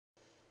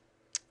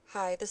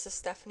Hi, this is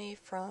Stephanie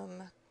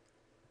from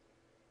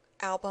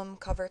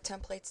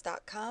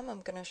albumcovertemplates.com.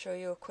 I'm going to show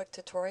you a quick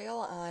tutorial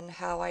on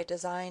how I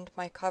designed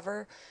my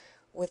cover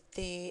with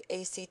the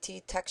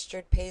ACT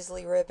Textured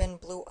Paisley Ribbon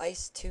Blue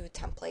Ice 2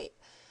 template.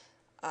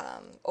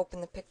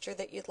 Open the picture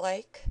that you'd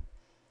like.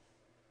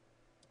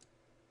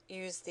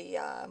 Use the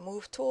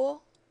move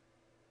tool.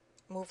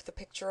 Move the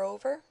picture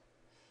over.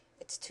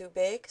 It's too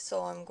big,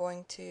 so I'm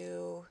going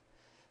to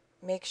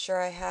make sure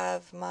I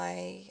have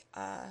my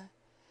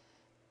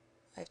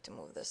I have to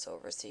move this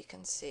over so you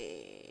can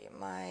see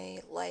my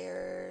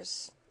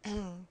layers,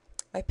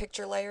 my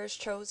picture layers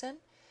chosen.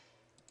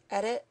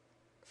 Edit,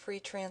 free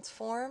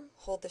transform,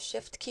 hold the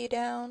shift key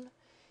down,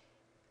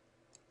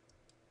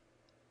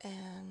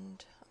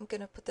 and I'm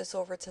going to put this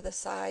over to the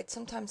side.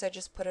 Sometimes I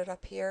just put it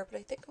up here, but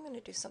I think I'm going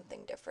to do something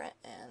different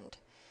and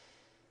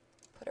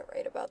put it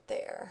right about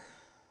there.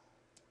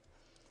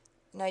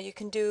 Now you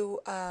can do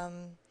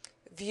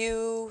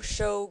view,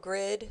 show,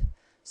 grid,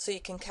 so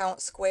you can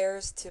count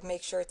squares to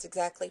make sure it's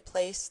exactly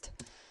placed.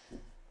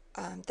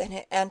 Then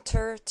hit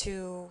enter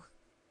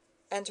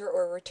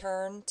or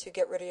return to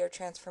get rid of your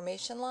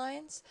transformation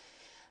lines.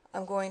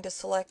 I'm going to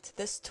select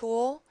this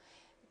tool,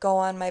 go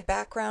on my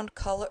background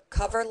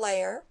cover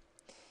layer,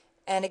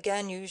 and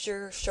again use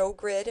your show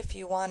grid if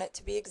you want it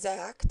to be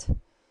exact.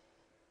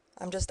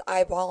 I'm just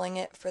eyeballing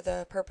it for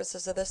the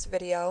purposes of this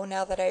video.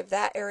 Now that I have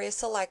that area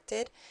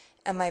selected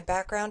and my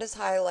background is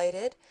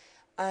highlighted,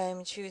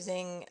 I'm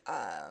choosing,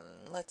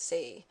 let's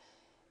see,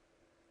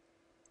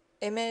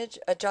 image,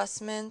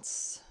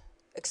 adjustments,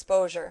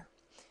 exposure.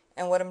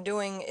 And what I'm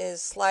doing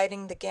is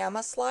sliding the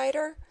gamma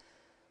slider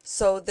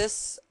so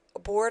this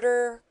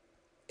border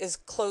is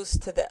close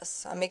to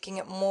this. I'm making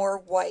it more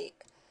white,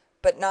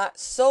 but not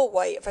so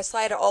white. If I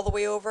slide it all the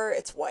way over,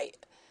 it's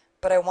white.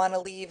 But I want to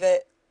leave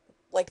it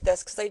like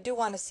this because I do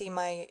want to see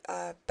my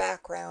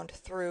background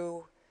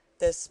through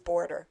this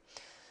border.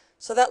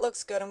 So that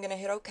looks good. I'm going to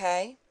hit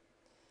OK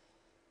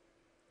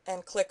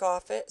and click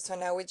off it. So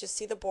now we just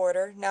see the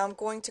border. Now I'm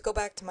going to go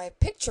back to my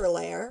picture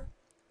layer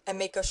and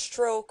make a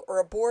stroke or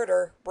a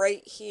border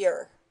right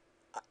here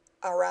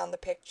around the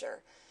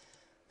picture.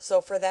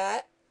 So for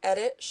that,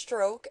 edit,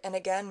 stroke, and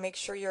again make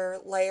sure your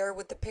layer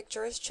with the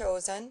picture is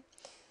chosen.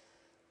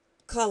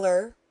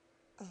 Color,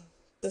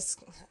 this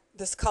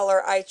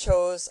color I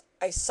chose,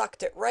 I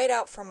sucked it right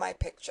out from my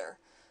picture.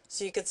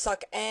 So you could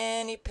suck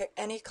any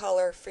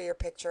color for your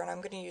picture, and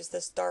I'm going to use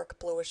this dark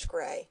bluish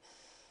gray.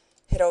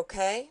 Hit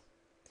OK.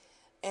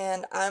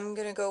 And I'm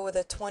going to go with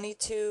a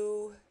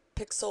 22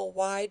 pixel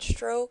wide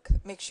stroke.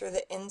 Make sure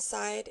the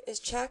inside is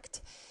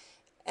checked.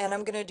 And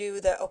I'm going to do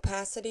the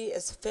opacity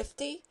is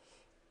 50.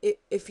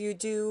 If you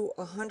do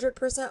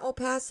 100%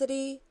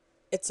 opacity,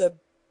 it's a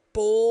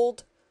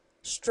bold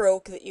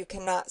stroke that you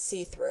cannot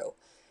see through.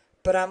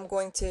 But I'm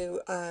going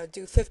to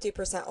do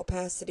 50%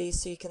 opacity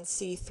so you can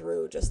see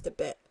through just a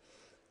bit.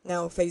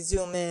 Now if I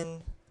zoom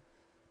in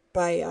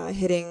by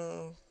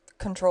hitting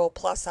Control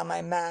plus on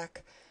my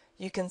Mac,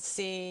 you can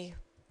see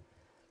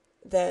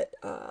that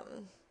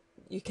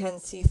you can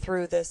see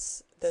through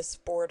this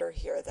border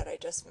here that I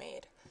just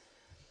made.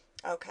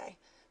 Okay,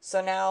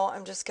 so now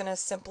I'm just going to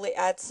simply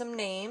add some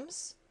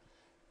names.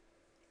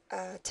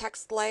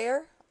 Text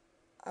layer,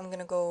 I'm going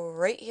to go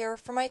right here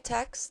for my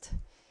text,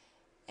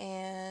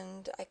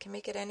 and I can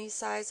make it any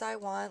size I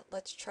want.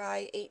 Let's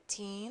try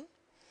 18.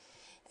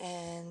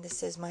 And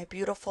this is my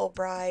beautiful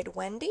bride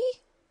Wendy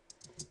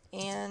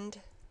and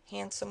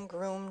handsome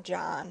groom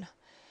John.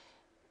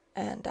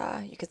 And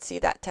you can see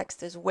that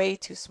text is way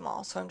too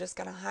small, so I'm just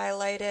going to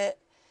highlight it,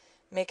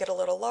 make it a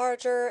little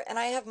larger, and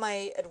I have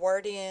my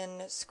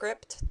Edwardian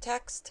script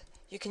text.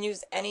 You can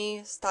use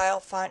any style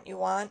font you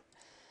want.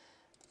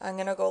 I'm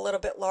going to go a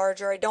little bit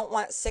larger. I don't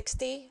want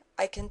 60.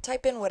 I can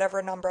type in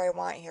whatever number I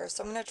want here,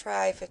 so I'm going to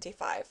try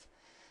 55.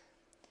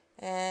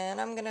 And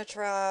I'm going to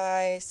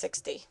try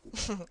 60.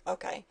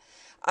 Okay.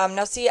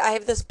 Now see, I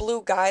have this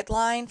blue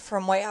guideline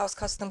from White House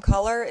Custom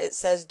Color. It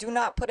says, do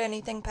not put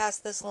anything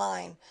past this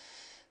line.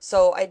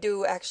 So I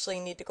do actually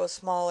need to go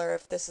smaller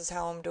if this is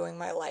how I'm doing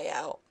my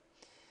layout.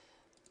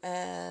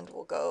 And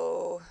we'll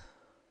go,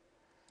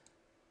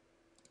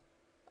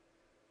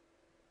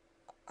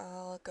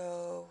 I'll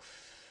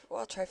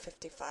try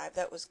 55.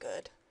 That was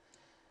good.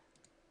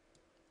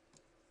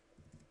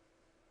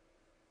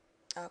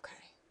 Okay.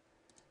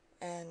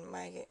 And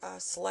my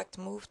select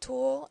move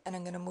tool, and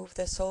I'm going to move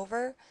this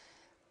over.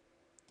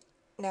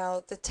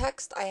 Now the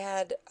text, I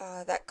had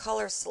that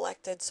color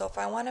selected, so if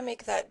I want to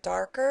make that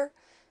darker,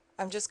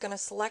 I'm just going to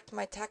select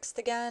my text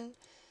again,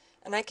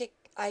 and I could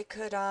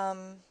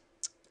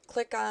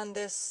click on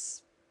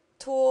this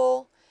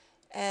tool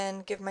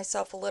and give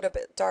myself a little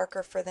bit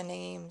darker for the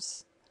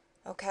names.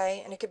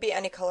 Okay, and it could be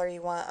any color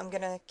you want. I'm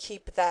going to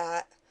keep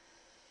that,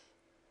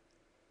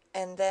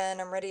 and then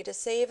I'm ready to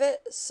save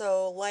it.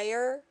 So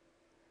layer,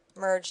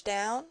 merge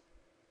down,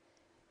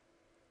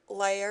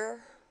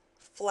 layer,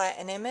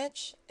 flatten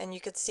image, and you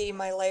could see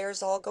my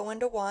layers all go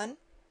into one.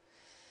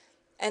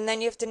 And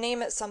then you have to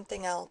name it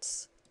something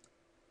else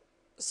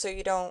so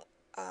you don't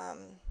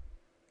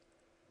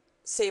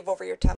save over your template.